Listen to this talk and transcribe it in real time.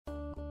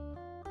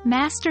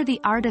Master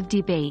the art of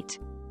debate,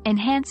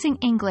 enhancing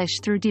English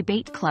through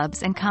debate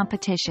clubs and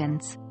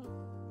competitions.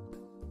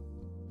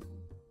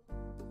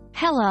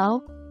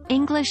 Hello,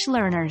 English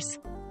learners.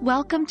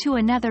 Welcome to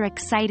another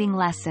exciting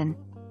lesson.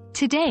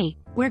 Today,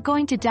 we're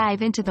going to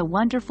dive into the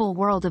wonderful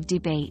world of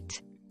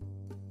debate.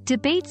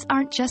 Debates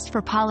aren't just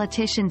for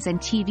politicians and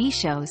TV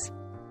shows.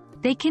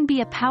 They can be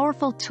a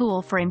powerful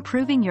tool for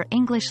improving your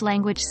English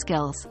language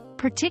skills,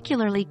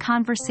 particularly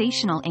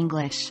conversational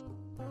English.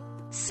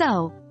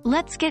 So,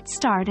 let's get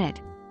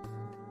started.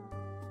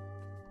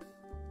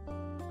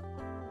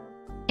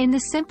 In the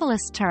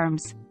simplest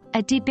terms,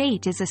 a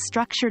debate is a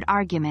structured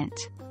argument.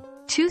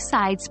 Two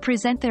sides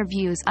present their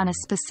views on a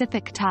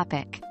specific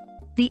topic.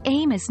 The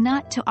aim is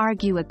not to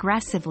argue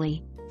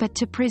aggressively, but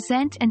to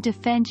present and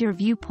defend your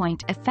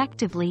viewpoint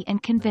effectively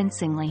and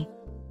convincingly.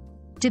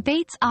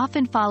 Debates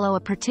often follow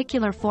a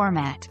particular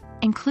format,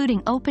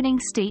 including opening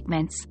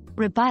statements,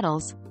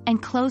 rebuttals,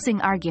 and closing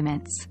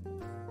arguments.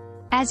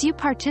 As you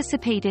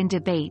participate in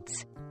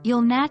debates,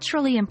 you'll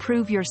naturally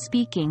improve your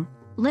speaking,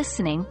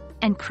 listening,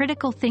 and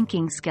critical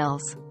thinking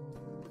skills.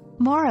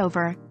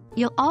 Moreover,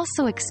 you'll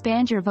also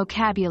expand your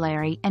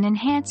vocabulary and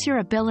enhance your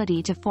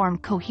ability to form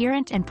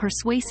coherent and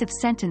persuasive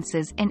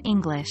sentences in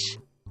English.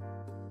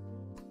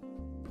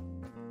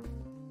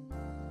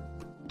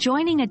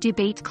 Joining a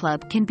debate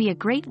club can be a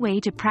great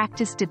way to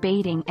practice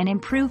debating and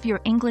improve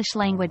your English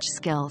language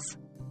skills.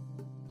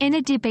 In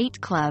a debate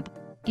club,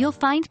 you'll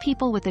find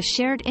people with a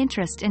shared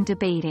interest in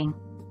debating.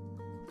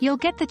 You'll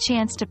get the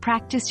chance to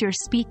practice your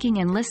speaking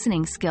and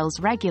listening skills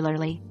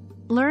regularly,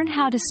 learn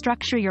how to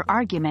structure your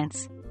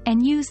arguments,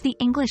 and use the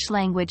English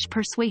language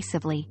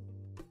persuasively.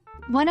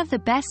 One of the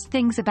best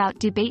things about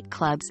debate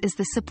clubs is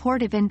the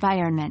supportive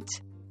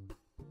environment.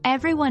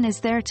 Everyone is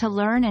there to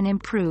learn and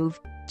improve,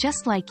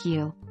 just like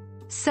you.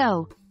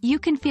 So, you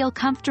can feel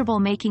comfortable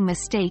making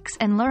mistakes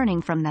and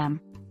learning from them.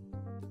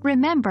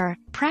 Remember,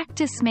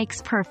 practice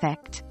makes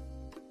perfect.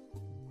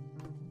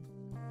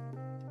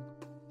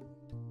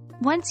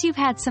 Once you've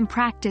had some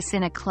practice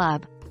in a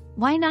club,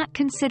 why not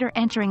consider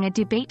entering a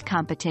debate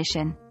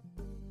competition?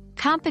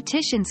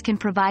 Competitions can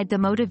provide the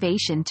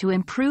motivation to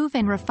improve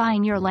and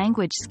refine your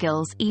language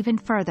skills even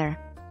further.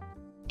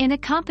 In a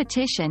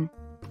competition,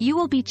 you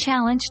will be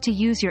challenged to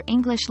use your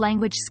English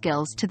language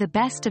skills to the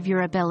best of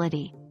your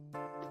ability.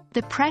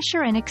 The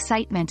pressure and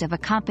excitement of a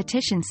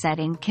competition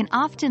setting can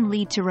often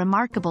lead to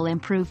remarkable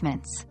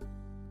improvements.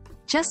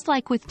 Just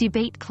like with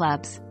debate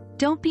clubs,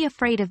 don't be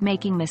afraid of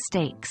making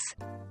mistakes.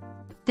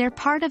 They're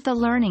part of the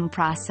learning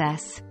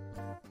process.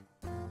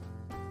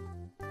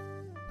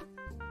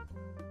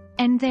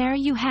 And there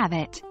you have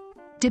it.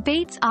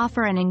 Debates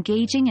offer an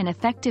engaging and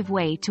effective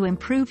way to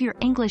improve your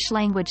English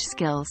language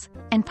skills,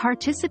 and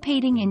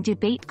participating in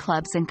debate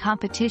clubs and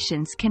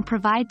competitions can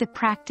provide the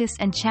practice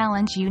and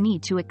challenge you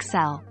need to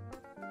excel.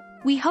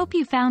 We hope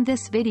you found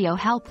this video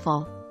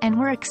helpful, and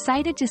we're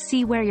excited to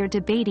see where your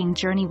debating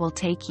journey will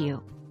take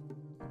you.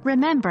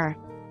 Remember,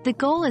 the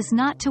goal is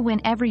not to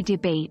win every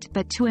debate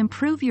but to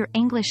improve your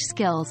English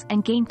skills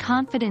and gain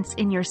confidence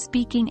in your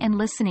speaking and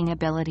listening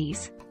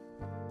abilities.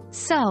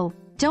 So,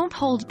 don't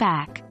hold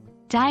back.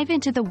 Dive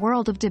into the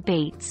world of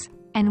debates,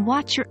 and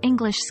watch your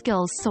English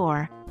skills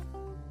soar.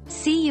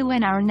 See you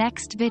in our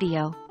next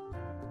video.